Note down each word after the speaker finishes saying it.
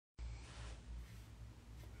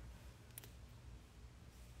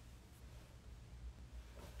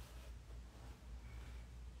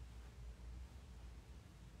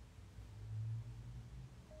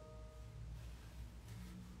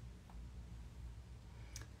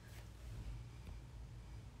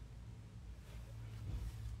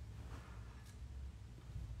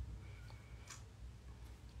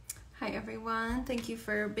everyone. Thank you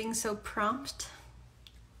for being so prompt.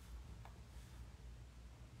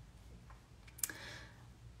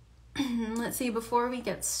 Let's see, before we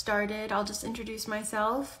get started, I'll just introduce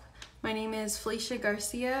myself. My name is Felicia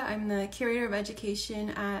Garcia. I'm the Curator of Education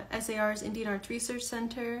at SAR's Indian Arts Research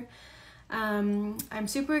Center. I'm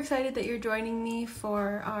super excited that you're joining me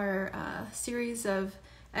for our series of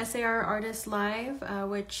SAR Artists Live,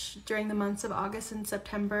 which during the months of August and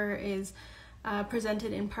September is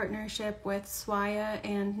presented in partnership with SWAIA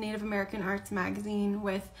and Native American Arts Magazine,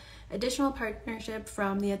 with additional partnership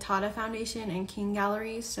from the Atata Foundation and King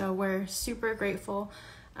Gallery. So we're super grateful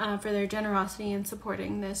for their generosity in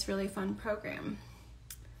supporting this really fun program.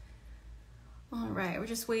 All right, we're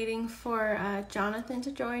just waiting for Jonathan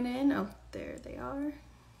to join in. Oh, there they are.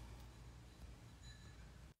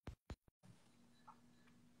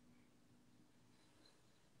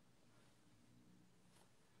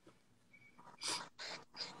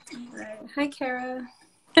 All right. Hi, Cara.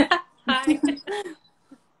 Hi.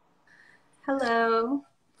 Hello.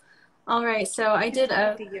 All right, so I did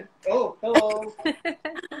a hello.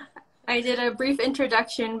 I did a brief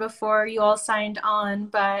introduction before you all signed on,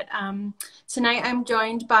 but tonight I'm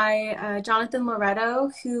joined by Jonathan Loretto,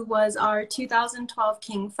 who was our 2012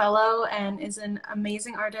 King Fellow and is an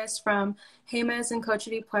amazing artist from Jemez and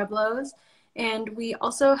Cochiti Pueblos. And we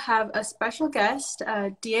also have a special guest,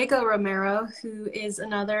 Diego Romero, who is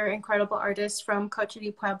another incredible artist from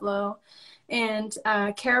Cochiti Pueblo, and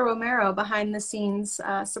Cara Romero behind the scenes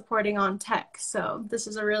supporting on tech. So this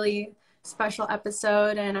is a really special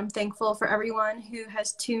episode, and I'm thankful for everyone who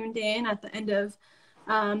has tuned in at the end of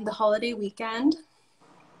the holiday weekend.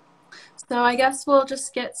 So I guess we'll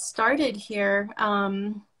just get started here.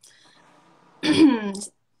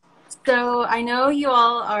 So I know you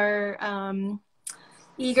all are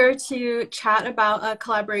eager to chat about a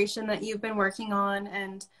collaboration that you've been working on,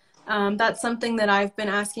 and that's something that I've been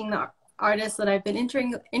asking the artists that I've been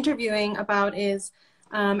interviewing about is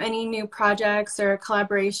any new projects or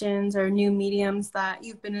collaborations or new mediums that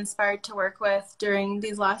you've been inspired to work with during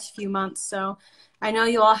these last few months. So I know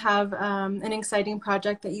you all have an exciting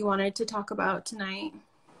project that you wanted to talk about tonight.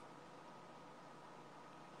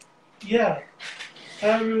 Yeah. Hi,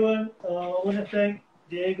 everyone. I want to thank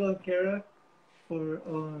Diego and Cara for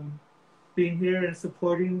being here and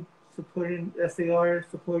supporting SAR,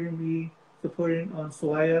 supporting me, supporting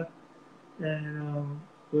SWAIA. And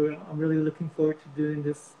I'm really looking forward to doing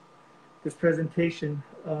this presentation.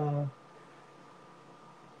 I'm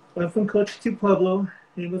from Cochiti Pueblo,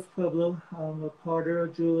 Jemez Pueblo. I'm a potter, a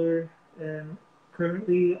jeweler, and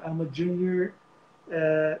currently I'm a junior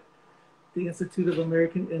at the Institute of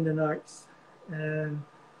American Indian Arts. And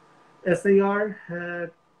SAR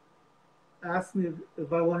had asked me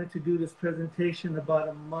if I wanted to do this presentation about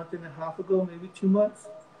a month and a half ago, maybe 2 months.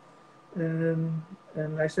 And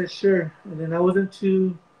I said sure, and then I wasn't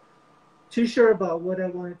too sure about what I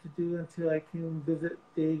wanted to do until I came visit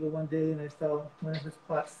Diego one day, and I saw one of his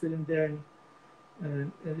pots sitting there,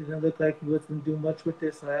 and it didn't look like he wasn't doing much with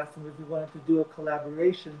this. So I asked him if he wanted to do a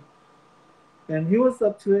collaboration, and he was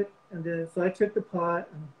up to it. And then so I took the pot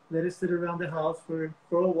and let it sit around the house for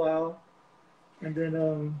a while, and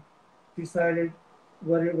then decided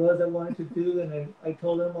what it was I wanted to do, and I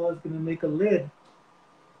told him I was going to make a lid.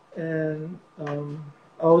 And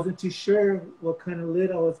I wasn't too sure what kind of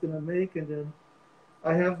lid I was going to make. And then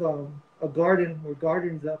I have a garden or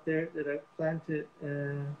gardens out there that I planted,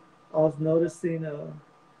 and I was noticing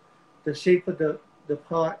the shape of the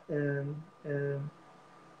pot, and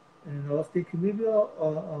I was thinking maybe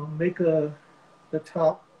I'll make the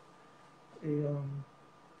top a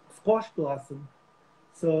squash blossom.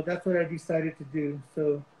 So that's what I decided to do.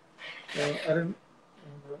 So I don't.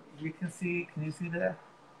 You can see. Can you see that?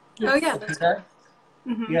 Oh yeah, that's cool.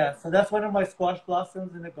 Mm-hmm. Yeah, so that's one of my squash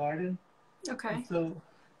blossoms in the garden. Okay. And so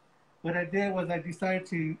what I did was I decided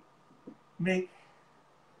to make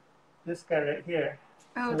this guy right here.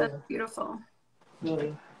 Oh, so, that's beautiful.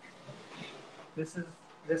 So this is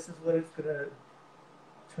what it's gonna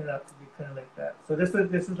turn out to be, kind of like that. So this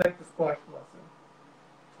is like the squash blossom.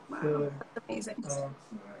 Wow, so, that's amazing.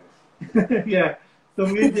 Nice. Yeah. So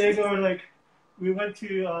me and Diego were like, we went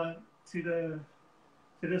to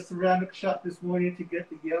the ceramic shop this morning to get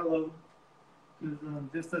the yellow, because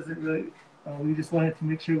this doesn't really. We just wanted to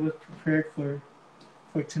make sure it was prepared for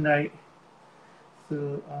tonight.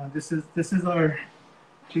 So this is our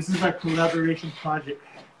collaboration project.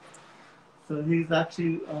 So he's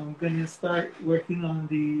actually going to start working on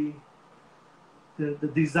the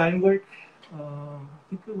design work. I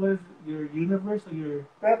think it was your universe or your.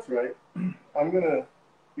 That's right. I'm going to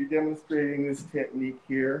be demonstrating this technique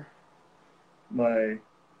here. My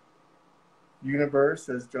universe,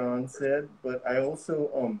 as John said, but I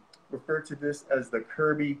also refer to this as the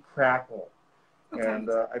Kirby Crackle. Okay. And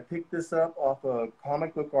I picked this up off a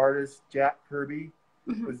comic book artist, Jack Kirby,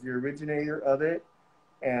 was the originator of it.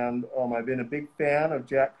 And I've been a big fan of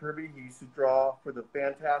Jack Kirby. He used to draw for the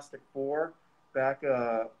Fantastic Four back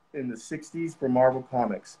in the 60s for Marvel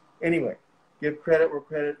Comics. Anyway, give credit where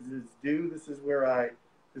credit is due. This is where I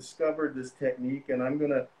discovered this technique, and I'm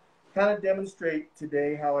going to kind of demonstrate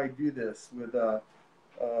today how I do this with,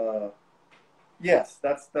 yes,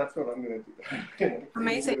 that's what I'm going to do.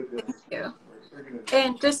 Amazing, thank you.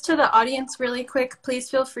 And just to the audience really quick, please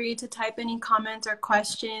feel free to type any comments or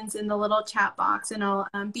questions in the little chat box, and I'll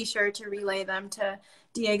be sure to relay them to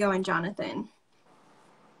Diego and Jonathan.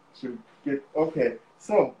 Okay,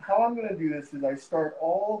 so how I'm going to do this is I start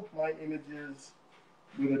all my images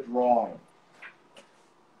with a drawing.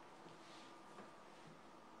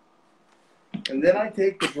 And then I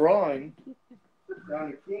take the drawing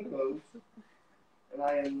down to Kinko's and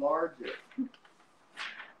I enlarge it.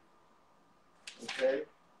 Okay,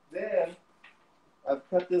 then I've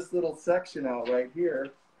cut this little section out right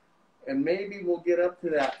here, and maybe we'll get up to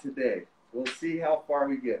that today. We'll see how far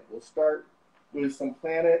we get. We'll start with some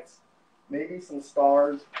planets, maybe some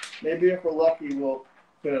stars. Maybe if we're lucky, we'll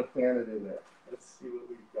put a planet in there. Let's see what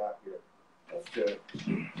we've got here. That's good.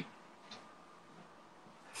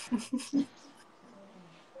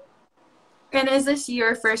 And is this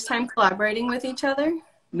your first time collaborating with each other?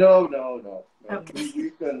 No. Okay.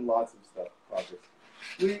 We've done lots of stuff, projects.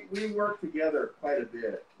 We work together quite a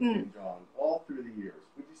bit, John, all through the years.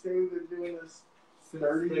 Would you say we've been doing this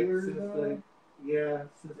 30 years now? Yeah,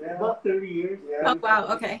 since about 30 years. Yeah. Oh, wow,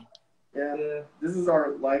 okay. Yeah, this is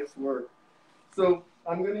our life's work. So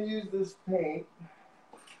I'm going to use this paint,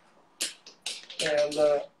 and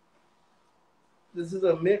this is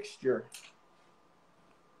a mixture.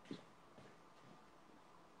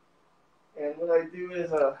 And what I do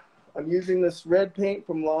is I'm using this red paint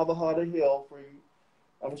from Lava Hada Hill.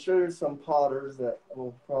 I'm sure there's some potters that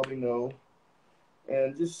will probably know.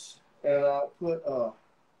 And I'll put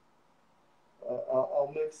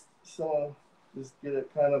I'll mix some, just get it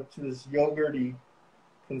kind of to this yogurty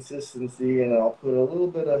consistency, and I'll put a little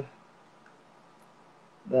bit of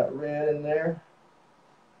that red in there.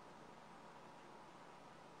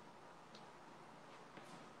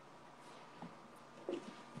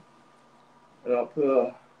 And I'll put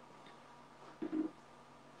a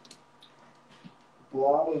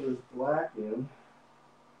blob of this black in.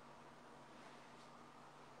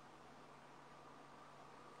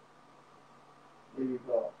 There you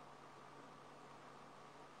go.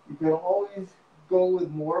 You can always go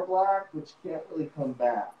with more black, but you can't really come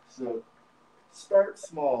back. So start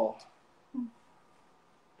small.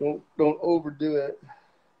 Don't overdo it.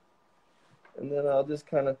 And then I'll just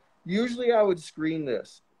kind of, usually I would screen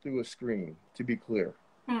this through a screen, to be clear.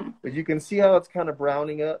 But you can see how it's kind of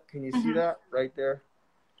browning up. Can you see that right there?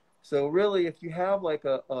 So really, if you have like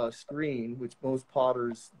a screen, which most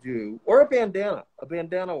potters do, or a bandana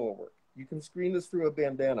will work. You can screen this through a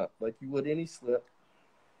bandana like you would any slip.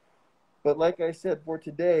 But like I said, for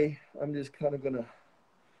today, I'm just kind of going to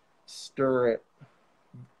stir it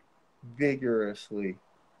vigorously.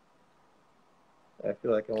 I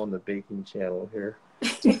feel like I'm on the baking channel here.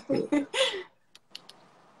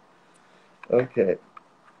 Okay.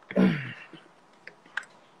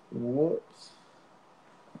 Whoops.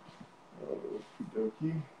 Okie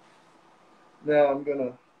dokie. Now I'm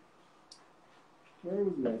gonna. Where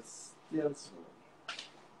was my stencil?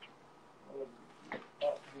 Oh,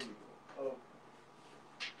 here we go.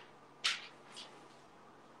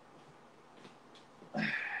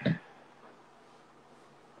 Oh.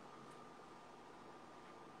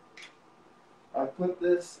 I put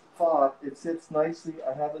this pot, it sits nicely.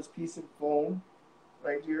 I have this piece of foam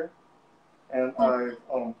right here, and I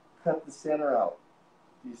cut the center out.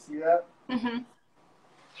 Do you see that?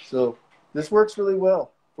 So this works really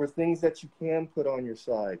well for things that you can put on your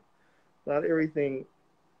side. Not everything,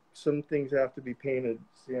 some things have to be painted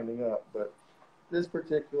standing up, but this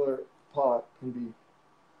particular pot can be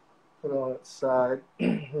put on its side.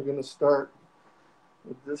 We're going to start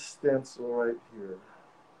with this stencil right here.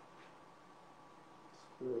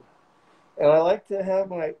 And I like to have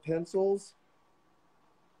my pencils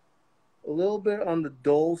a little bit on the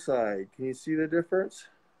dull side. Can you see the difference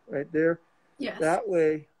right there? Yes. That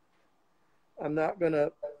way, I'm not going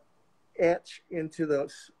to etch into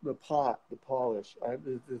the pot, the polish.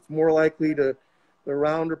 It's more likely the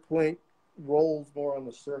rounder point rolls more on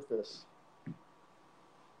the surface.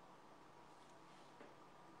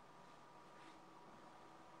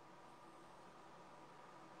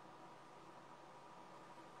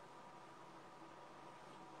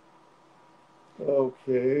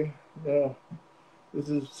 Okay, now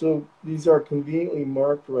these are conveniently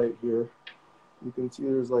marked right here. You can see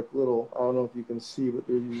there's like little, I don't know if you can see, but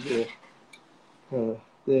there's these little kind of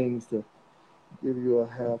things to give you a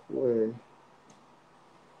halfway.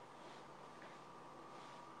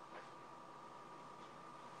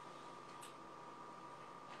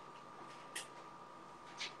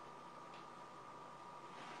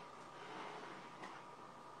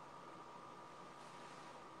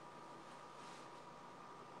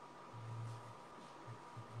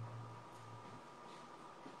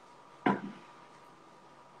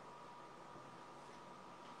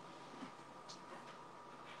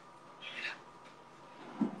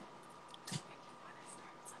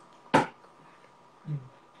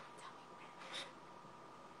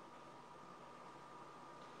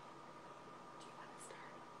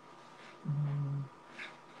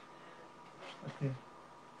 Okay.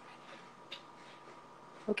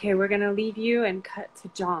 Okay, we're going to leave you and cut to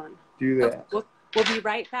John. Do that. Okay, we'll be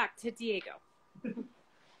right back to Diego.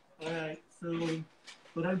 All right, so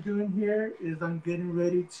what I'm doing here is I'm getting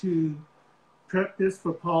ready to prep this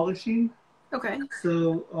for polishing. Okay.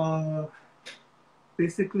 So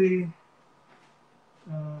basically,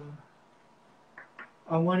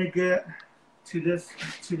 I want to get to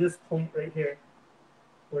this point right here,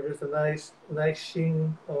 where there's a nice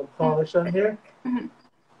sheen polish on here. Mm-hmm.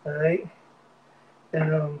 All right,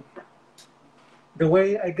 and the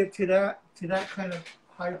way I get to that kind of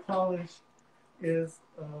high polish is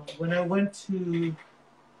when I went to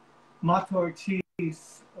Mata Ortiz,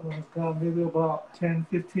 God, maybe about 10,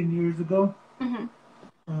 15 years ago.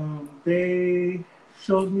 Mm-hmm. They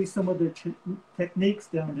showed me some of their techniques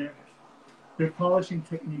down there, their polishing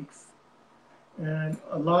techniques. And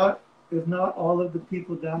a lot, if not all of the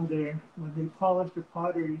people down there, when they polish their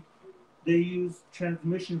pottery, they use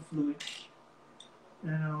transmission fluid.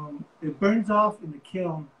 And it burns off in the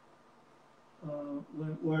kiln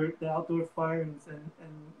where the outdoor firings, and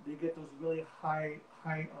they get those really high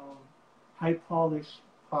polish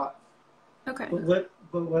pots. Okay.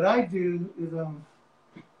 But what I do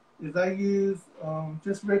is I use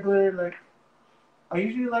just regular, like, I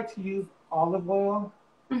usually like to use olive oil,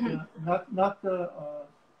 Mm-hmm. not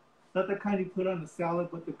the kind you put on the salad,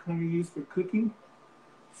 but the kind you use for cooking.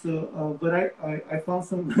 So, but I found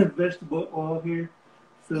some vegetable oil here,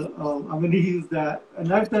 so I'm going to use that.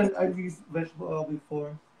 And I've used vegetable oil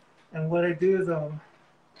before, and what I do is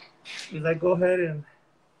I go ahead and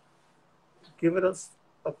give it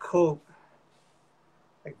a coat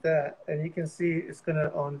like that, and you can see it's going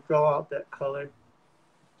to draw out that color.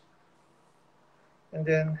 And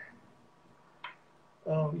then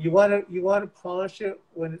you want to polish it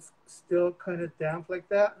when it's still kind of damp like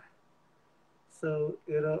that, so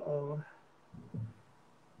it'll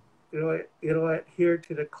adhere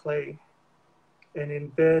to the clay and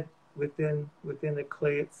embed within the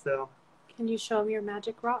clay itself. Can you show me your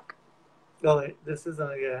magic rock? Oh, this is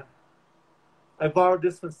yeah. I borrowed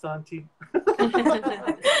this from Santi.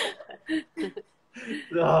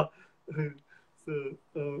 So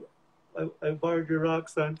I borrowed your rock,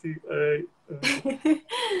 Santi. All right.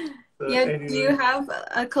 So Yeah. anyway. Do you have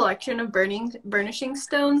a collection of burnishing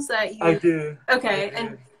stones that you? I do. Okay. I do.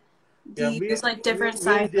 And do you use like different me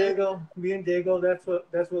sizes? Me and Diego, that's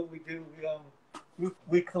what we do.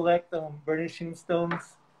 We collect burnishing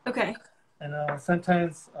stones. Okay. And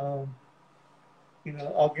sometimes I'll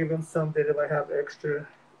give him some that if I have extra.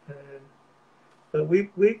 But we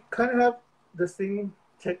kind of have the same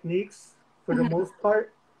techniques for the most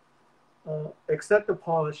part, except the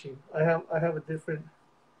polishing. I have a different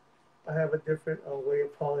way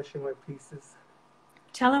of polishing my pieces.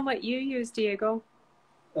 Tell him what you use, Diego.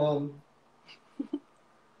 Well,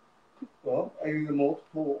 I use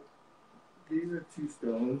multiple. These are two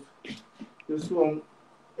stones. This one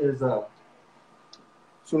is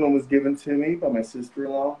this one was given to me by my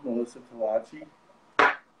sister-in-law, Melissa Talachi.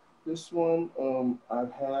 This one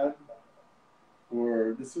I've had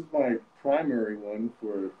this is my primary one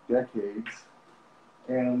for decades.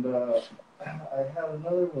 And I have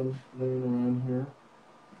another one laying around here.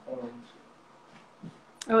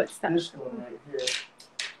 Oh, it's that. This one right here.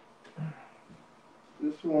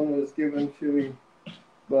 This one was given to me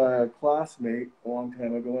by a classmate a long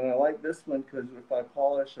time ago, and I like this one because if I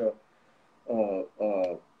polish a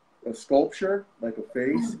sculpture, like a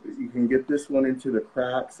face, you can get this one into the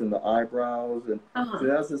cracks and the eyebrows, and so it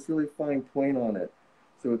has this really fine point on it.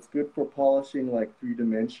 So it's good for polishing like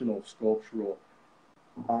three-dimensional sculptural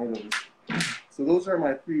items. So those are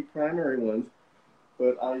my three primary ones,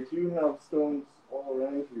 but I do have stones all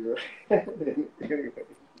around here. Anyway,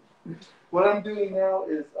 what I'm doing now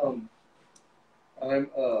is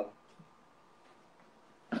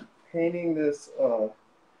painting this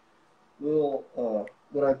little,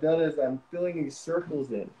 what I've done is I'm filling these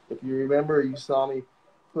circles in. If you remember, you saw me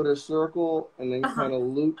put a circle and then kind of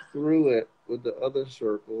loop through it with the other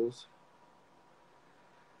circles.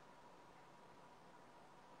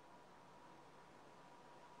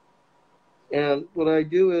 And what I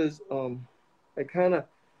do is, I kind of,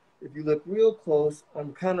 if you look real close,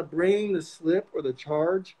 I'm kind of bringing the slip or the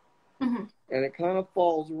charge, and it kind of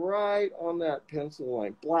falls right on that pencil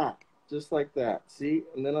line, black, just like that. See?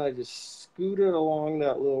 And then I just scoot it along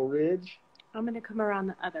that little ridge. I'm going to come around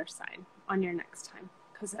the other side on your next time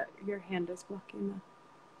because your hand is blocking the...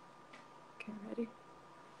 Okay, ready?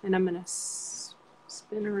 And I'm going to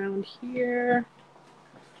spin around here.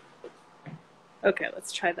 Okay,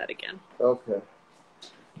 let's try that again. Okay.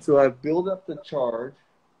 So I build up the charge,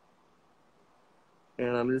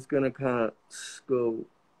 and I'm just going to kind of go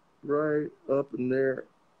right up in there,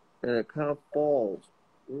 and it kind of falls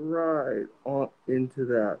right on into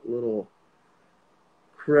that little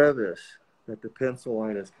crevice that the pencil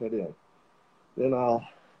line is cut in. Then I'll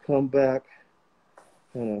come back,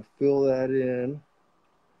 kind of fill that in,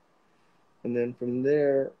 and then from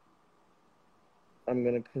there, I'm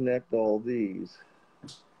going to connect all these.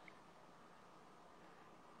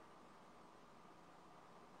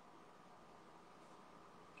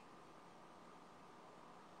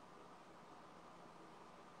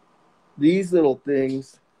 These little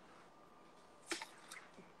things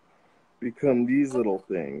become these little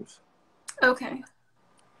things. Okay.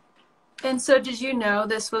 And so did you know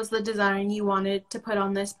this was the design you wanted to put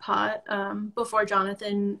on this pot before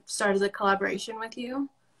Jonathan started the collaboration with you?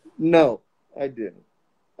 No, I didn't.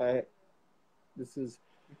 This is,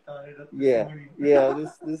 yeah,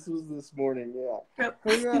 this was this morning, yeah. Yep.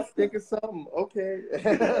 Hurry up, think of something, okay.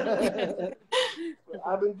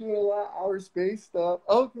 I've been doing a lot of outer space stuff,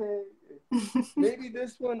 okay. Maybe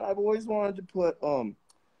this one, I've always wanted to put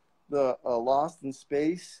the Lost in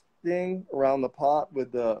Space thing around the pot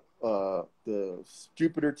with the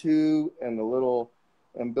Jupiter 2 and the little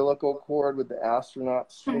umbilical cord with the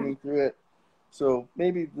astronauts streaming through it. So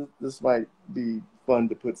maybe this might be fun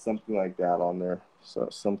to put something like that on there. So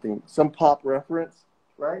some pop reference,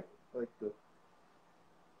 right? Like the.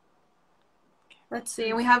 Let's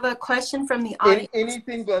see. We have a question from the audience.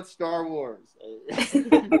 Anything but Star Wars.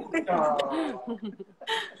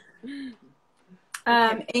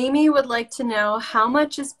 Amy would like to know how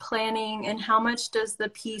much is planning and how much does the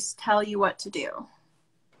piece tell you what to do?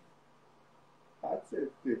 I'd say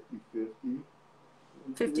 50-50.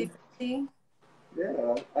 50-50?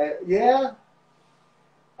 Yeah.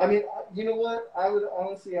 I mean, you know what? I would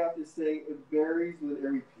honestly have to say it varies with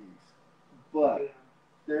every piece, but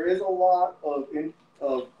there is a lot of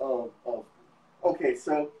okay.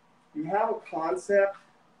 So you have a concept,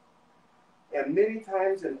 and many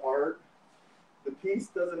times in art, the piece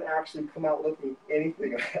doesn't actually come out looking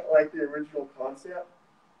anything like the original concept,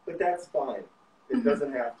 but that's fine. It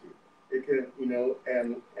doesn't have to. It can,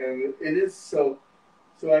 and it is so.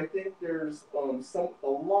 So I think there's a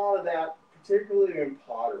lot of that, particularly in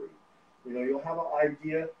pottery. You'll have an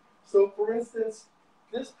idea. So for instance,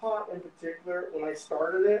 this pot in particular, when I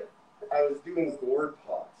started it, I was doing gourd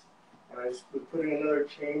pots, and I was putting another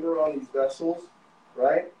chamber on these vessels,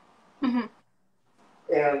 right? Mm-hmm.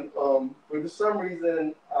 And for some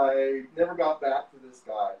reason, I never got back to this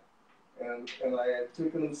guy, and I had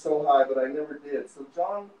taken him so high, but I never did. So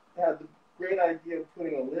John had the great idea of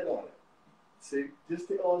putting a lid on it. See, just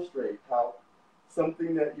to illustrate how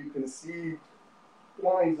something that you can see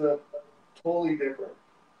winds up totally different,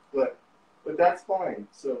 but that's fine.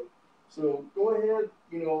 So go ahead,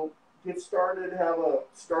 get started, have a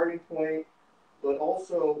starting point, but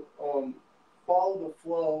also follow the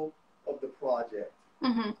flow of the project.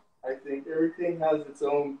 Mm-hmm. I think everything has its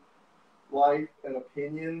own life and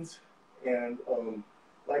opinions, and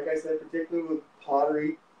like I said, particularly with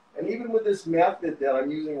pottery. And even with this method that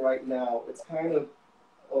I'm using right now, it's kind of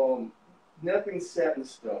nothing set in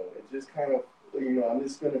stone. It's just kind of, I'm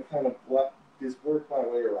just going to kind of just work my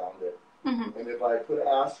way around it. Mm-hmm. And if I put an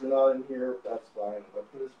astronaut in here, that's fine. If I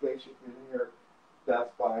put a spaceship in here,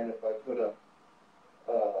 that's fine. If I put a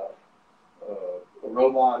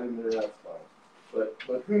robot in there, that's fine.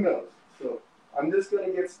 But who knows? So I'm just going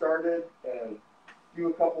to get started and do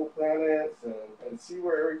a couple planets and see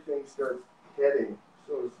where everything starts heading,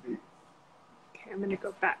 so to speak. Okay, I'm going to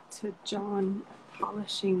go back to John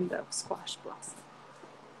polishing the squash blossom.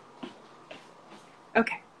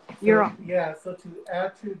 Okay, you're on. Yeah, so to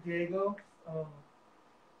add to Diego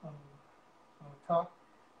talk,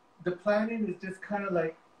 the planning is just kind of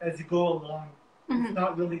like as you go along. Mm-hmm. It's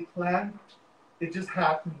not really planned. It just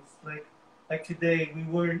happens. Like like today, we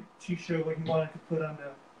weren't too sure what he wanted to put on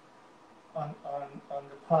the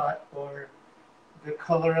the pot, or the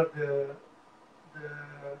color of the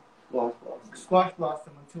squash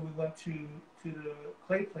blossom, until we went to the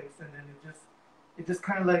clay place, and then it just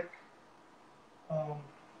kind of like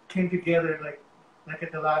came together like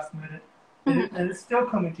at the last minute, and it's still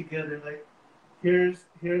coming together. Like here's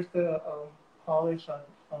the polish on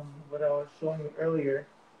what I was showing you earlier,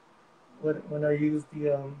 when I used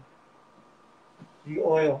the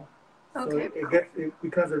oil. Okay. So it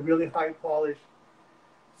becomes a really high polish.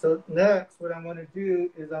 So next, what I'm going to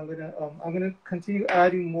do is I'm going to continue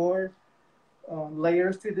adding more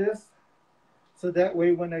layers to this, so that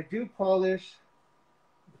way when I do polish,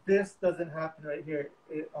 this doesn't happen right here.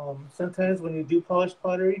 Sometimes when you do polish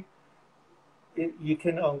pottery, you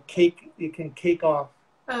can cake off.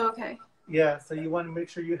 Oh, okay. Yeah, so you want to make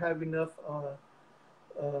sure you have enough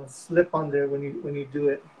slip on there when you do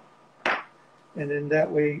it, and then that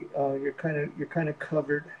way you're kind of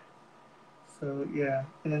covered. So yeah,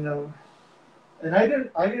 and I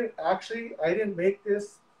didn't make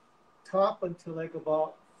this top until like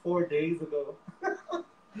about 4 days ago,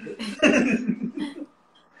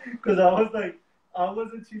 because I was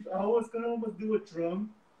gonna almost do a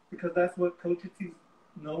drum, because that's what Cochiti's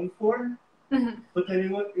known for. Mm-hmm. But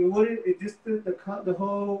then it just the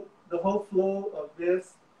whole flow of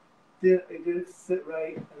this didn't sit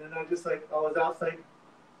right, and then I was outside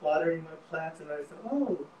watering my plants, and I said,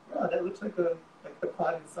 oh yeah, that looks like the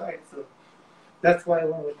pot inside. So that's why I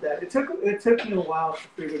went with that. It took me a while to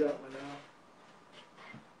figure that one out.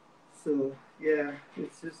 So yeah,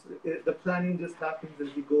 it's just the planning just happens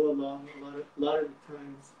as you go along a lot of the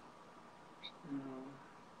times.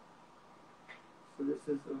 So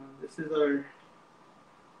this is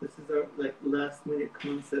our like last minute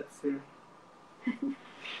concepts here.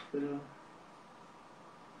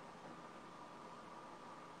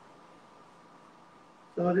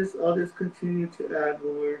 So I'll just continue to add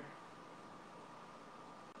more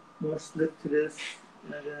slip to this,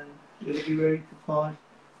 and then it'll be ready to polish.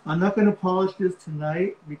 I'm not going to polish this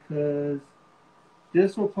tonight, because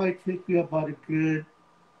this will probably take me about a good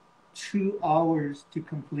 2 hours to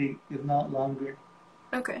complete, if not longer.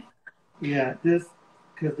 Okay. Yeah, because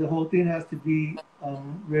the whole thing has to be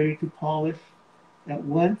ready to polish at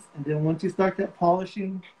once, and then once you start that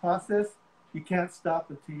polishing process, you can't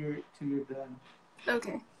stop until you're done.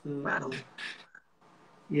 Okay. So, wow.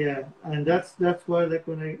 Yeah, and that's why, like,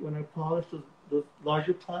 when I polish those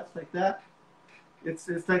larger pots like that, it's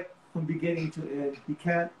like from beginning to end. You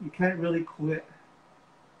can't really quit,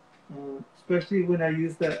 especially when I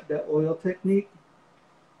use that oil technique.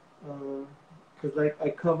 Because like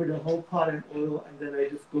I cover the whole pot in oil, and then I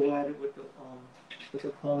just go at it with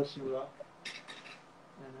the polishing rock.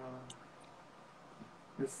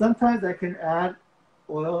 And sometimes I can add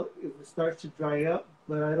oil if it starts to dry up,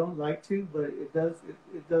 but I don't like to. But it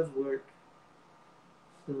does work.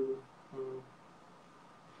 So.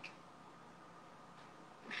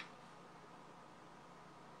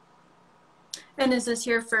 And is this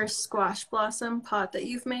your first squash blossom pot that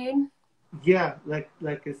you've made? Yeah, like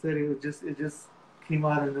I said, it just came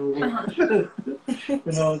out of nowhere.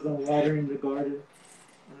 When I was watering the garden,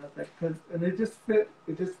 and I was like, and it just fit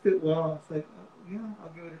well. I was like, oh, yeah, I'll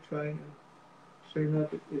give it a try. And sure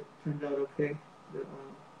enough, it turned out okay.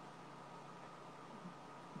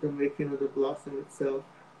 The making of the blossom itself.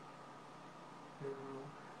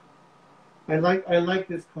 I like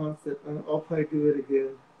this concept. I'll probably do it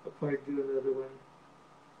again. I'll probably do another one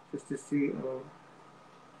just to see.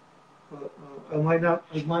 It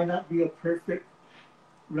might not be a perfect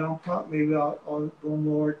round pot. Maybe I'll go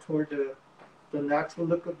more toward the natural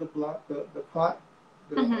look of the pot,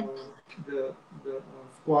 the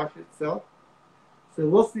squash itself. So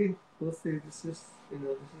we'll see. We'll see. This is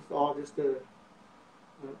all just a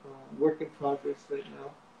work in progress right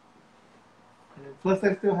now. And plus,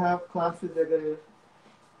 I still have classes I gotta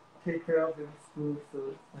take care of in school, so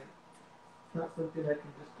it's like not something I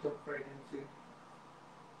can just jump right into.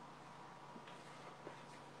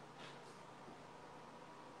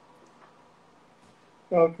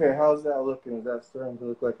 Okay, how's that looking? Is that starting to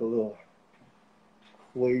look like a little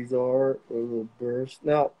quasar or a little burst?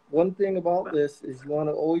 Now, one thing about this is you want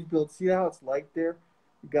to always build. See how it's light there?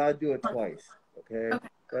 You gotta do it twice. Okay,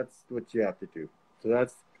 that's what you have to do. So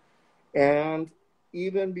and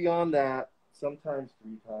even beyond that, sometimes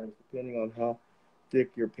 3 times, depending on how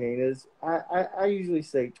thick your paint is. I usually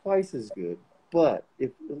say twice is good, but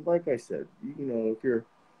if, like I said, if you're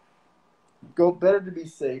better to be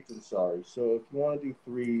safe than sorry. So if you want to do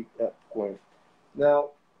 3 at point.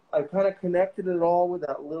 Now, I kind of connected it all with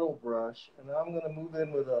that little brush, and now I'm going to move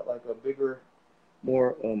in with a bigger,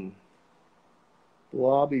 more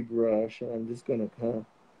blobby brush, and I'm just going to kind of,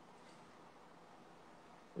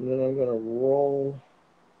 and then I'm going to roll.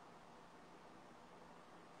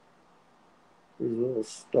 There's a little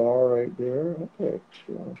star right there. Okay,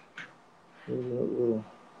 sure. There's a little.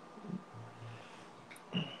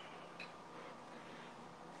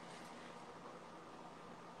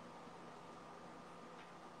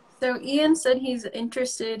 So Ian said he's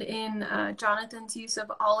interested in Jonathan's use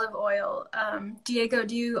of olive oil. Diego,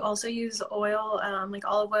 do you also use oil, like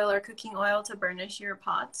olive oil or cooking oil, to burnish your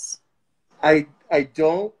pots? I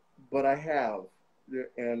don't, but I have,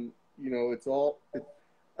 and you know it's all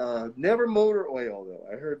never motor oil though.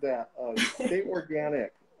 I heard that. Stay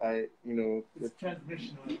organic. It's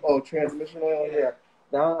transmission oil. Oh, transmission oil. Yeah.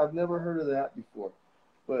 Now I've never heard of that before,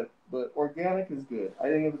 but organic is good. I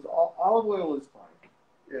think it was olive oil is fine.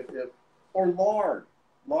 Or lard,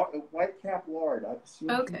 white cap lard. I've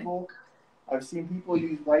seen people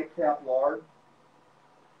use white cap lard.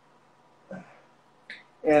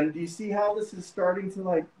 And do you see how this is starting to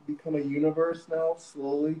like become a universe now,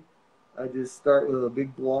 slowly? I just start with a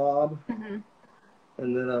big blob, and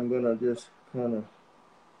then I'm gonna just kind of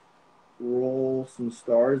roll some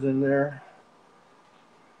stars in there.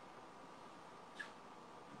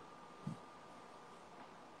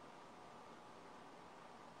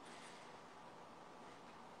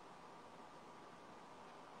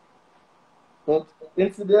 Well,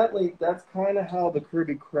 incidentally, that's kind of how the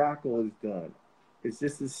Kirby Crackle is done. It's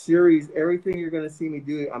just a series. Everything you're going to see me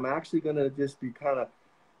doing, I'm actually going to just be kind of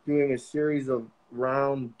doing a series of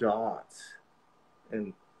round dots,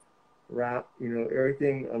 and wrap.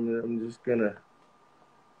 Everything. I'm just going to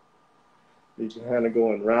be kind of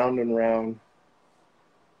going round and round.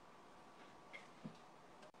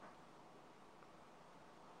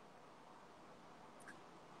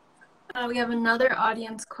 We have another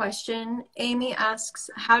audience question. Amy asks,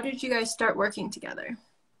 how did you guys start working together?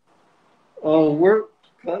 Oh, we're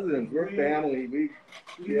cousins. We're family. We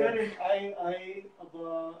met in I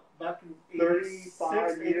back in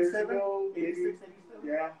 35 years ago. 86,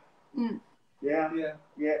 87?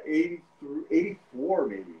 Yeah, 84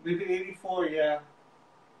 maybe. Maybe 84, yeah.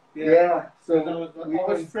 So I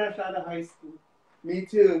was fresh out of high school. Me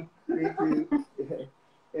too.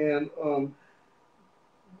 And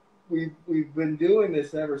we've been doing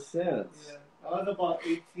this ever since. Yeah. I was about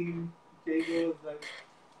 18. Diego was like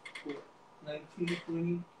 19,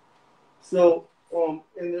 20. So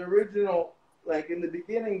in the original, like in the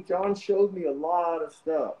beginning, John showed me a lot of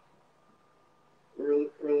stuff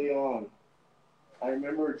early on. I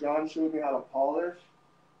remember John showed me how to polish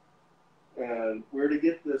and where to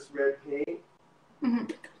get this red paint.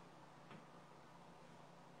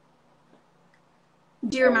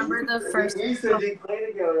 Do you remember the first? We used to play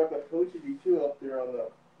together up at Cochiti too, up there on the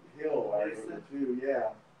hill. I remember too. Yeah,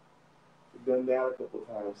 we've done that a couple of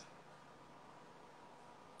times.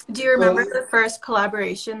 Do you remember the first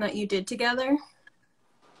collaboration that you did together?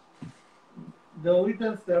 No, we've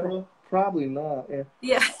done several. Probably not.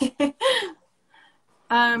 Yeah.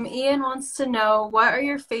 Ian wants to know, what are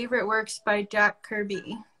your favorite works by Jack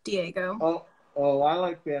Kirby, Diego? Oh, I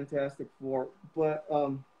like Fantastic Four, but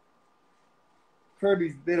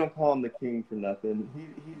Kirby's, they don't call him the king for nothing.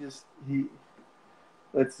 He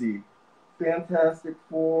let's see, Fantastic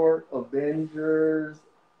Four, Avengers,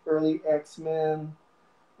 early X-Men.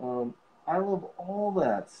 I love all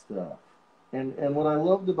that stuff. And what I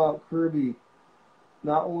loved about Kirby,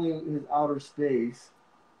 not only his outer space,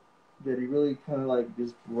 that he really kind of like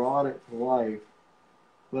just brought it to life,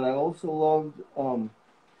 but I also loved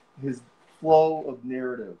his flow of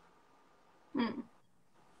narrative. I'm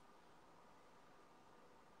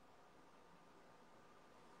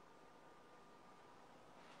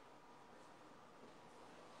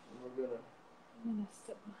gonna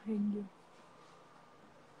sit behind you.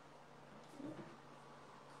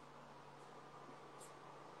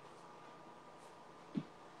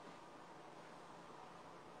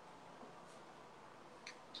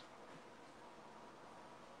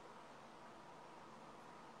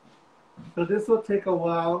 So this will take a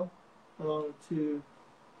while to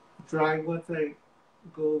dry once I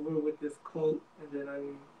go over with this coat, and then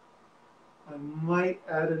I might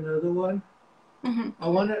add another one. I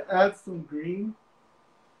want to add some green,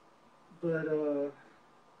 but I'm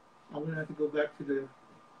gonna have to go back to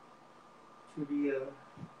the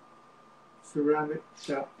ceramic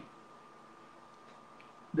shop.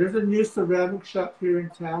 There's a new ceramic shop here in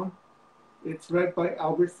town. It's right by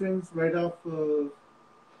Albertsons, right off of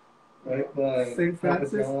Right by St.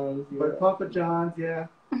 Francis, Papa John's, by Papa John's, yeah.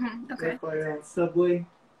 Okay. Right by Subway.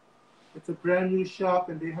 It's a brand new shop,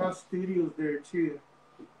 and they have studios there too.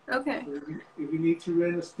 Okay. So if you need to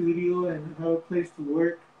rent a studio and have a place to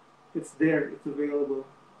work, it's there. It's available.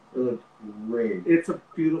 It looks great. It's a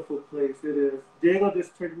beautiful place. It is. Diego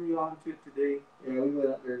just turned me on to it today. Yeah, we went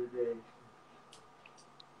up there today.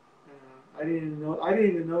 I didn't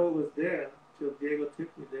even know it was there until Diego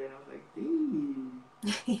took me there, and I was like,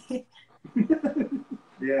 "Dee."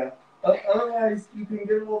 Yeah. Otherwise, you can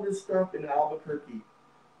get all this stuff in Albuquerque,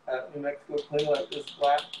 at New Mexico, plain like this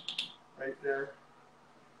black right there.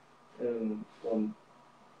 And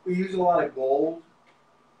we use a lot of gold.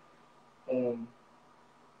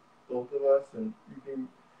 Both of us, and you can.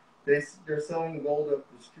 They're selling gold up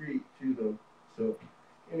the street too, though. So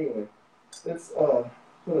anyway, let's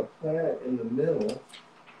put a plant in the middle.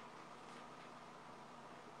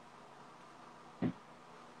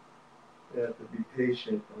 You have to be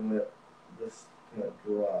patient and let this kind of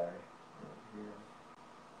dry right here.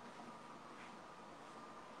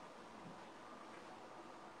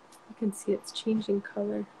 You can see it's changing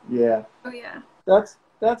color. Yeah. Oh yeah.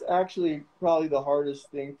 That's actually probably the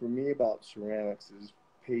hardest thing for me about ceramics is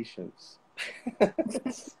patience.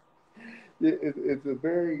 It's a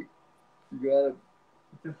very, you gotta.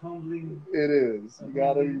 It's a humbling. It is. You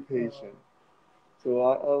gotta be patient. So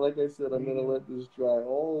like I said, I'm gonna let this dry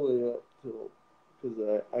all the way up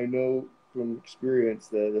because I know from experience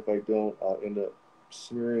that if I don't, I'll end up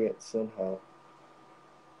smearing it somehow.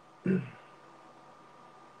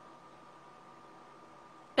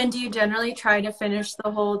 And do you generally try to finish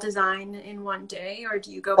the whole design in one day, or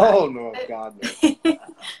do you go back? Oh no, God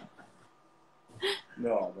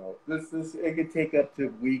no. No. This it could take up to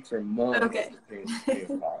weeks or months. Okay. To paint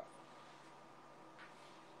a pot.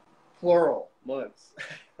 Plural, months.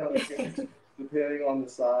 Depending on the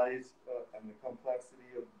size and the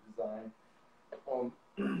complexity of the design.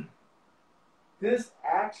 This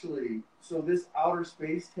outer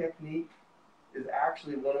space technique is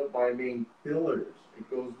actually one of my main pillars. It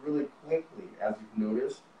goes really quickly, as you've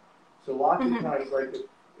noticed. So lots of times, like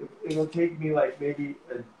it'll take me like maybe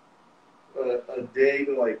a day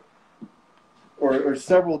to like, or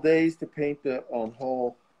several days to paint the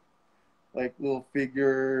whole, like little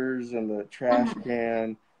figures and the trash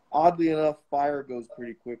can. Oddly enough, fire goes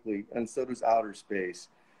pretty quickly, and so does outer space.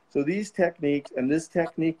 So these techniques, and this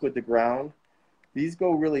technique with the ground, these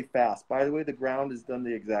go really fast. By the way, the ground is done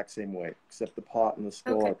the exact same way, except the pot and the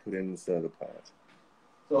skull I put in instead of the plants.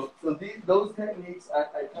 So those techniques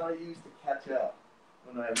I kind of use to catch up.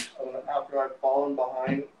 After I've fallen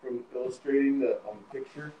behind from illustrating the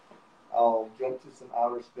picture, I'll jump to some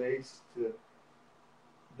outer space to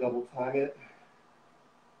double time it.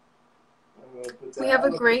 We have a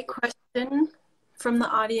great question from the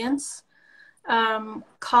audience.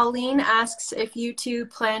 Colleen asks if you two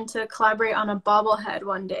plan to collaborate on a bobblehead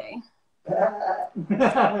one day. Who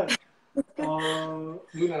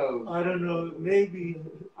knows? I don't know. Maybe.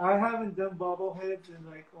 I haven't done bobbleheads in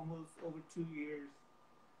like almost over 2 years.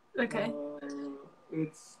 Okay.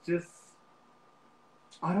 It's just,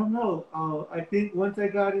 I don't know. I think once I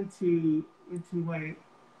got into my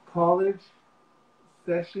college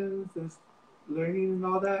sessions and learning and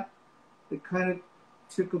all that, it kind of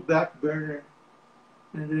took a back burner.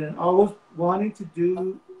 And then I was wanting to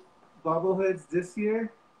do bobbleheads this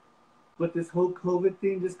year, but this whole COVID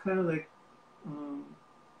thing just kind of like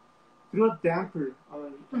threw a damper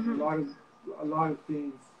on a lot of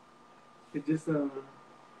things. It just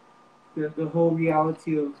the whole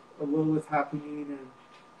reality of what was happening and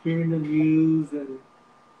hearing the news and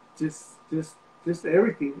just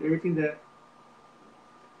everything that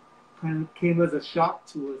kind of came as a shock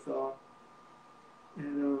to us all.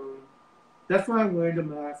 And that's why I'm wearing the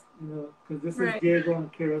mask, because this is Diego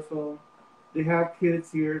and Cara's home. They have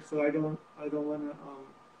kids here, so I don't want to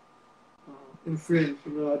infringe.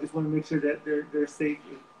 I just want to make sure that they're safe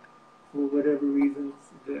for whatever reasons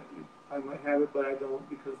that I might have it, but I don't,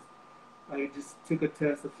 because I just took a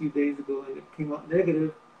test a few days ago and it came out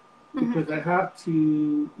negative. Because I have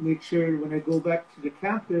to make sure when I go back to the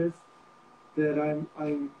campus that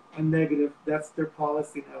I'm negative. That's their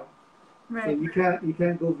policy now. Right. So you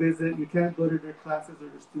can't go visit, you can't go to their classes or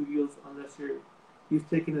their studios unless you've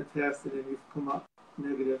taken a test and then you've come out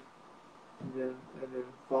negative, and then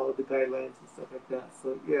follow the guidelines and stuff like that.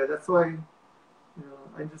 So yeah, that's why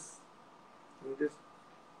I'm just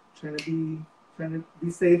trying to be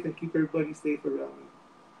safe and keep everybody safe around me.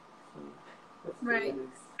 So that's what it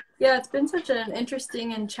is. Yeah, it's been such an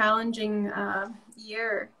interesting and challenging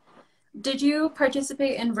year. Did you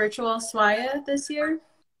participate in virtual SWAIA this year?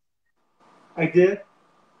 I did.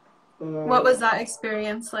 What was that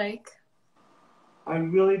experience like? I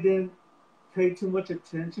really didn't pay too much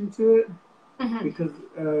attention to it Mm-hmm. because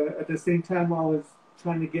at the same time I was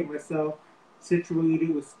trying to get myself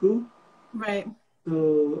situated with school. Right.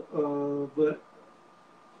 So, but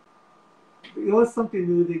it was something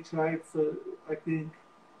new they tried. So I think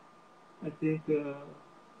I think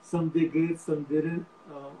some did good, some didn't.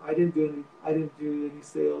 I didn't do any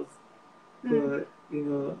sales, Mm. but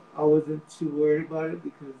I wasn't too worried about it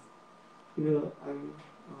because you know um,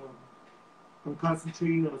 I'm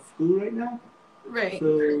concentrating on school right now. Right.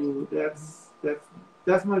 So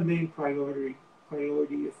that's my main priority.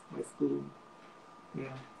 Priority is my school.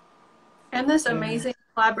 Yeah. And this And amazing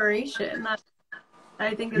collaboration. That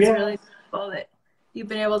I think is yeah, really cool that you've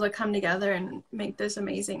been able to come together and make this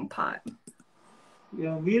amazing pot.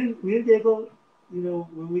 yeah. Me and Diego,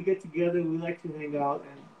 when we get together, we like to hang out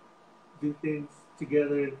and do things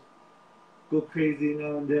together and go crazy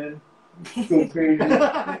now and then. Go crazy.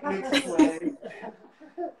 Mix play.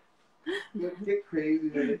 Get crazy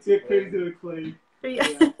with it. Get crazy with clay. Yeah.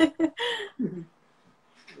 Yeah.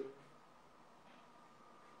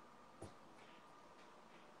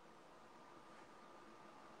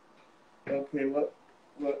 Okay, what,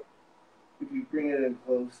 if you bring it in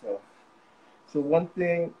closer? So one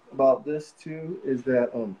thing about this too is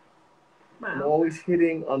that I'm Wow. always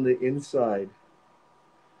hitting on the inside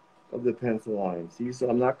of the pencil line. See, so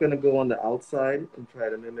I'm not going to go on the outside and try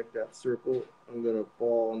to mimic that circle. I'm going to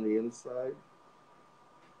fall on the inside.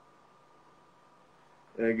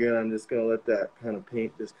 And again, I'm just going to let that kind of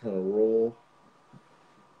paint just kind of roll.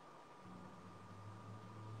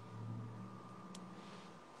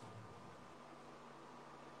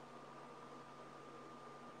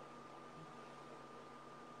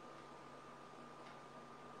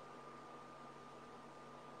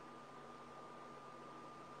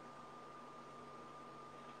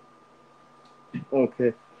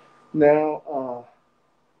 Okay, now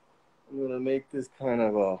I'm going to make this kind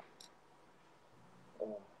of a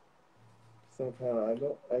some kind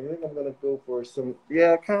of, I think I'm going to go for some,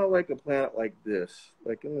 yeah, kind of like a plant like this.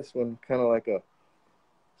 Like in this one, kind of like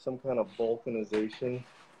some kind of vulcanization.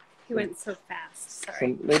 He went so fast.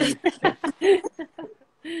 Sorry. Maybe.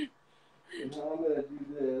 And how I'm going to do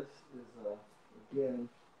this is, again,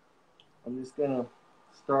 I'm just going to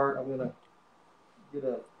start, I'm going to get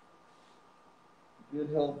a good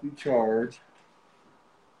healthy charge.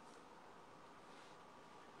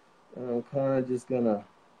 And I'm kind of just going to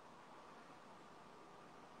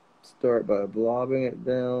start by blobbing it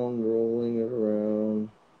down, rolling it around.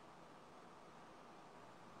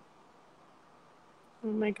 Oh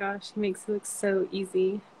my gosh, he makes it look so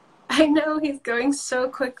easy. I know he's going so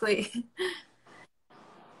quickly.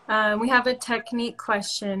 We have a technique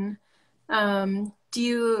question. When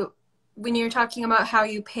you're talking about how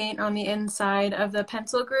you paint on the inside of the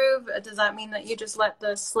pencil groove, does that mean that you just let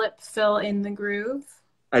the slip fill in the groove?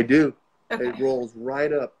 I do. Okay. It rolls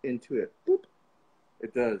right up into it. Boop.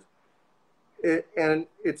 It does. And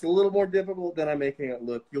it's a little more difficult than I'm making it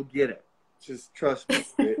look. You'll get it. Just trust me.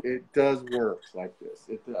 It does work like this.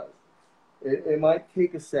 It does. It might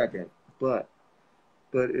take a second, but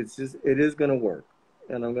it is going to work.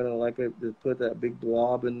 And I'm going to just put that big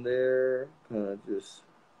blob in there, kind of just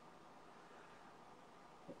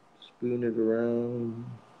spoon it around.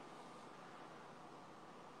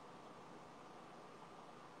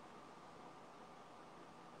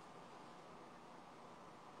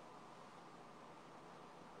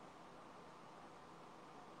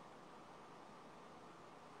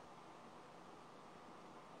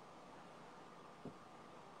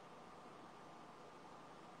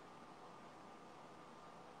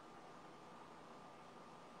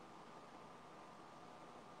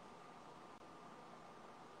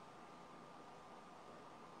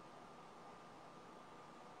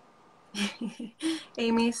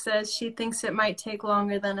 Amy says she thinks it might take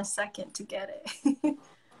longer than a second to get it.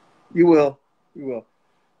 You will. You will.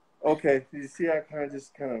 Okay. You see, I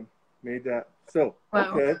just made that. So,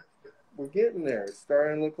 Wow. okay. We're getting there. It's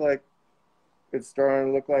starting to look like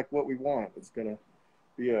what we want. It's going to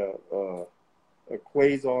be a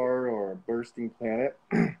quasar or a bursting planet.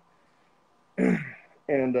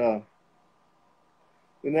 And the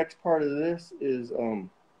next part of this is we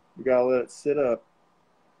got to let it sit up.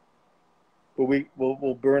 But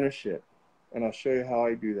we'll burnish it, and I'll show you how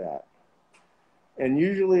I do that. And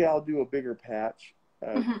usually I'll do a bigger patch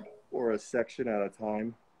or a section at a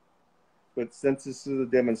time. But since this is a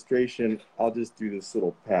demonstration, I'll just do this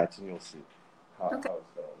little patch, and you'll see how it's going to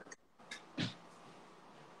work.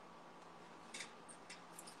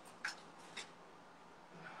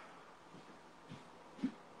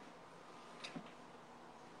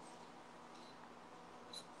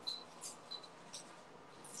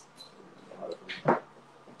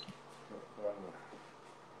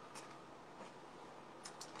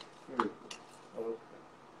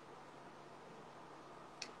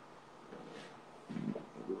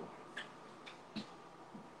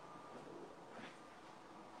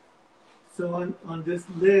 So on this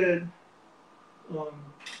lid,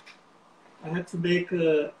 I had to make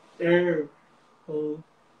a air hole.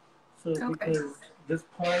 So because this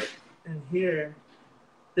part in here,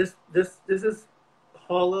 this is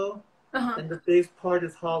hollow, and the base part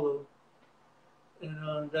is hollow,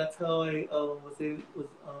 and that's how I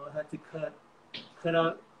had to cut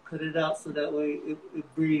it out so that way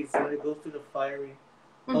it breathes when it goes through the firing.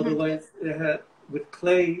 Otherwise, with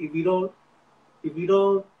clay, if you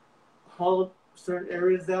don't hollow certain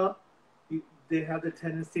areas out, they have the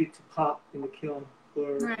tendency to pop in the kiln.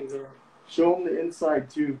 Show them the inside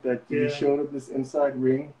too. You showed them this inside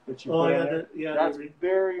ring that you put on there. That's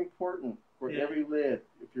very important for every lid.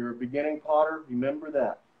 If you're a beginning potter, remember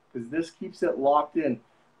that, because this keeps it locked in.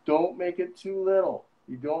 Don't make it too little.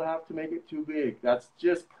 You don't have to make it too big. That's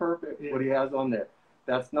just perfect what he has on there.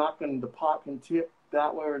 That's not going to, the pot can tip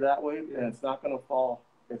that way or that way, and it's not going to fall.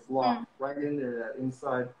 It's locked right in there. That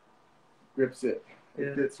inside grips it.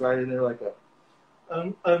 It fits right in there like a...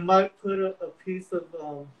 I might put a piece of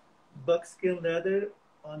buckskin leather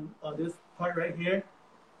on this part right here,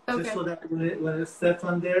 just so that when it sets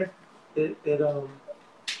on there, it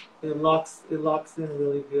locks in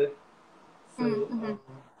really good. So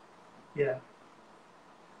yeah.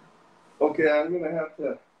 Okay, I'm gonna have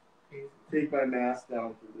to take my mask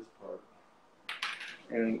down for this part,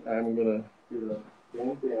 and I'm gonna get a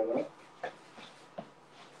bandana.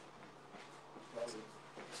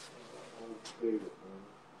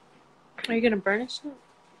 Are you gonna burnish it?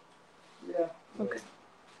 Yeah. Okay.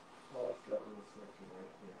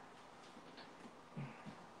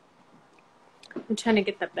 I'm trying to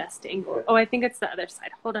get the best angle. Oh, I think it's the other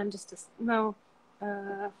side. Hold on, no.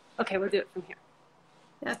 Okay, we'll do it from here.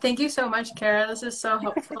 Yeah, thank you so much, Cara. This is so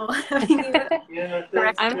helpful. I'm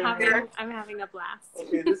having a blast.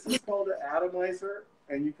 Okay, this is called an atomizer,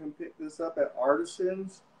 and you can pick this up at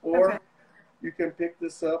Artisans, or you can pick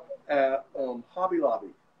this up at Hobby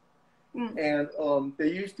Lobby. And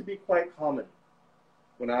they used to be quite common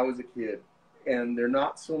when I was a kid, and they're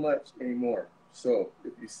not so much anymore. So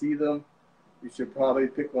if you see them, you should probably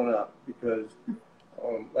pick one up, because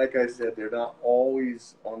like I said, they're not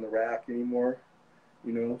always on the rack anymore.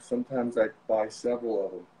 You know, sometimes I buy several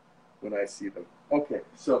of them when I see them. Okay,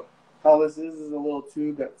 so how this is a little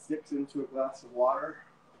tube that sticks into a glass of water.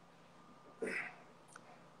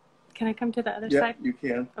 Can I come to the other side? Yeah, you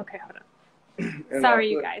can. Okay, hold on. Sorry,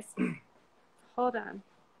 you guys. Hold on.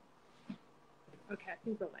 Okay, I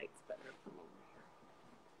think the light's better from over here.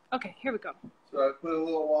 Okay, here we go. So I put a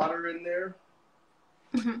little water in there.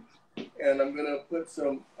 And I'm going to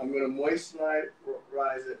moisturize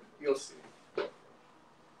it. You'll see.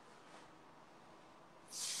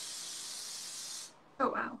 Oh,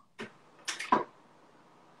 wow.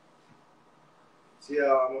 See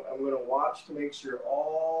how I'm going to watch to make sure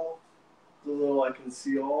all the little, I can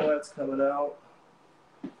see all that's coming out.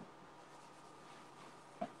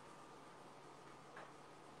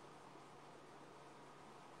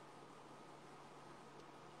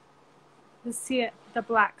 You see it, the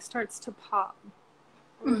black starts to pop.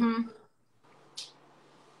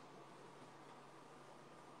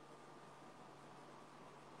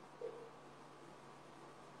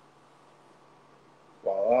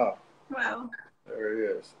 Voila. Wow. There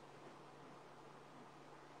it is.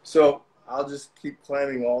 So I'll just keep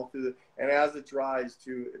climbing all through the, and as it dries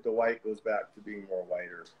too, the white goes back to being more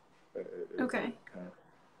whiter. Okay.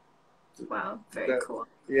 Wow, very cool.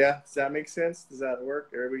 Yeah, does that make sense? Does that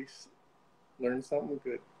work? Everybody learned something?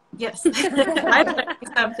 Good. Yes. I'm learning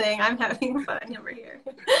something. I'm having fun over here.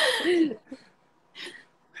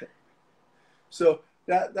 So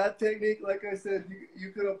that technique, like I said,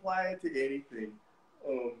 you could apply it to anything.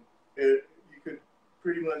 You could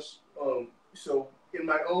pretty much, so in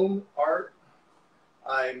my own art,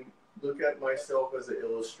 I look at myself as an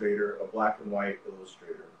illustrator, a black and white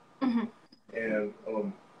illustrator. And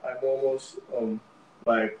I'm almost,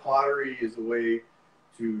 my pottery is a way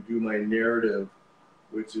to do my narrative,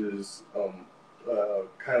 which is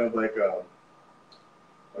kind of like a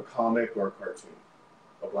comic or a cartoon,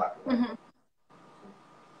 a black and white.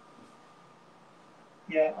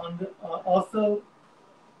 Yeah, on the, also,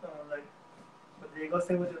 like what Diego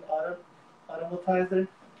said with the automatizer,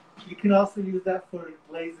 you can also use that for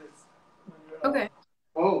glazes. When you're,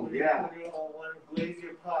 oh, yeah. When you want to glaze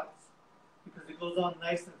your pots, because it goes on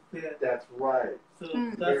nice and thin. That's right. So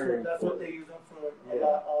that's what they use them for a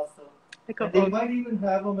lot also. And they might even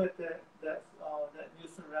have them at that new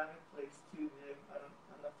ceramic place too.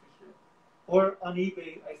 I'm not too sure. Or on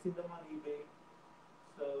eBay, I seen them on eBay.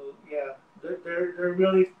 So yeah, they're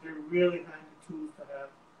really handy tools to have.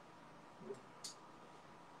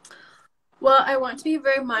 Well, I want to be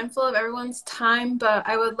very mindful of everyone's time, but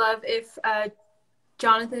I would love if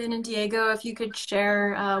Jonathan and Diego, if you could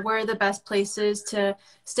share where are the best places to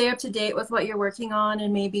stay up to date with what you're working on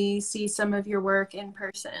and maybe see some of your work in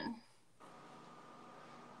person.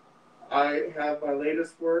 I have my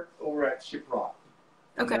latest work over at Shiprock.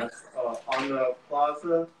 Okay. And that's on the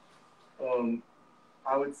plaza.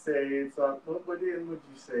 I would say it's what would you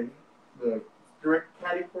say? The direct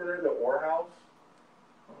catty corner, the Ore House.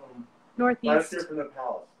 Northeast. Right upstairs from the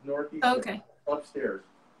palace. Northeast. Okay. Upstairs.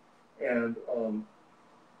 And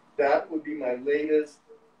that would be my latest.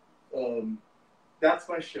 That's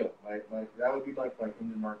my show. That would be like my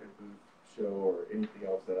Indian Market booth show or anything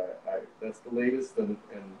else that I that's the latest and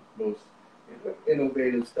most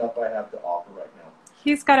innovative stuff I have to offer right now.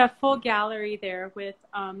 He's got a full gallery there with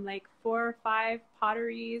like 4 or 5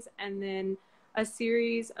 potteries and then a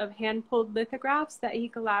series of hand-pulled lithographs that he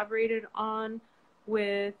collaborated on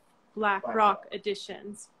with Black Rock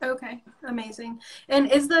Editions. Okay, amazing. And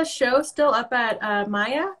is the show still up at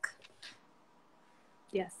MIAC?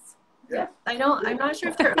 Yes. Yeah. I'm not sure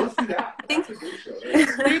if they're. I think it's a good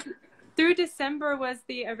show. Through December was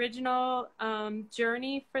the original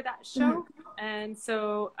journey for that show. And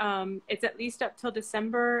so it's at least up till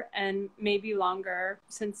December and maybe longer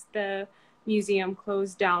since the museum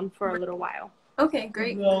closed down for a little while. Okay,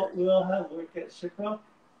 great. We'll have work at Shiprock.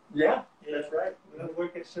 Yeah, that's right. We'll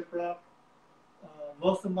work at Shiprock.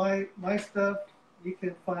 Most of my stuff you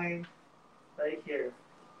can find right here.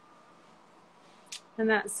 And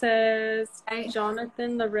that says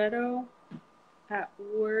Jonathan Loretto at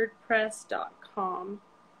wordpress.com.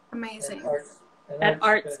 Amazing. At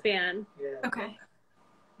Artspan. Yeah. Okay.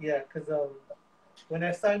 Yeah, because when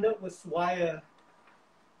I signed up with SWAIA,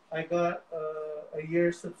 I got a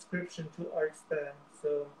year subscription to Artspan,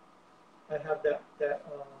 so I have that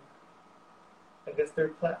I guess their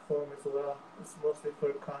platform as well. It's mostly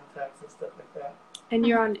for contacts and stuff like that. And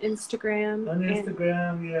you're on Instagram. On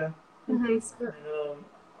Instagram, yeah. And Facebook.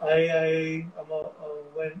 And I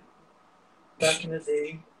went back in the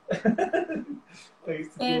day. I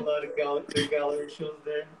used to do a lot of gallery shows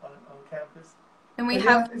there on campus. And we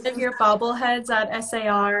have one of your bobbleheads at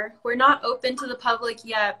SAR. We're not open to the public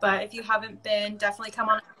yet, but if you haven't been, definitely come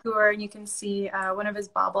on a tour and you can see one of his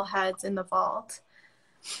bobbleheads in the vault.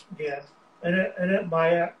 Yeah, and at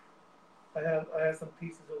MIAC, I have some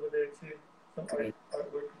pieces over there too, some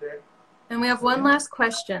artwork there. And we have one last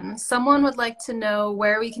question. Someone would like to know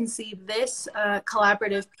where we can see this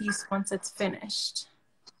collaborative piece once it's finished.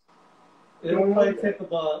 It'll probably take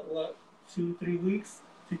about 2-3 weeks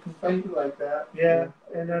to complete. Something like that. Yeah,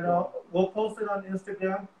 and then we'll post it on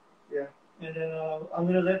Instagram. Yeah. And then I'm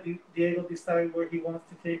gonna let Diego decide where he wants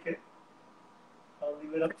to take it. I'll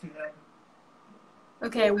leave it up to him.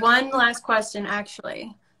 Okay, one last question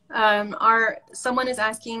actually. Someone is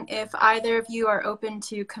asking if either of you are open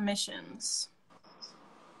to commissions.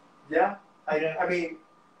 Yeah, we're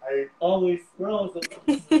always open.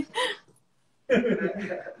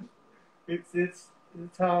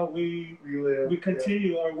 It's how we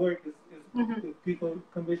continue our work is with people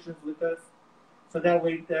commissions with us, so that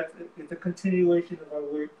way it's a continuation of our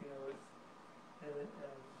work, and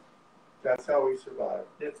that's how we survive.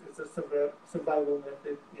 It's a survival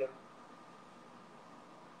method. Yeah.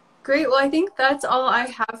 Great. Well, I think that's all I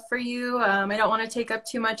have for you. I don't want to take up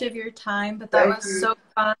too much of your time, but that was so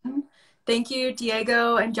fun. Thank you,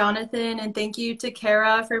 Diego and Jonathan, and thank you to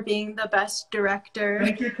Cara for being the best director.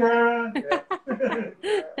 Thank you, Cara.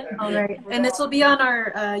 All right. And this will be on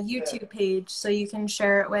our YouTube page, so you can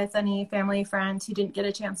share it with any family, friends who didn't get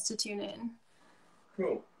a chance to tune in.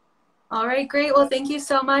 Cool. All right, great. Well, thank you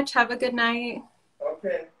so much. Have a good night.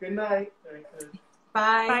 Okay, good night.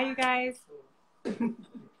 Bye. Bye, you guys.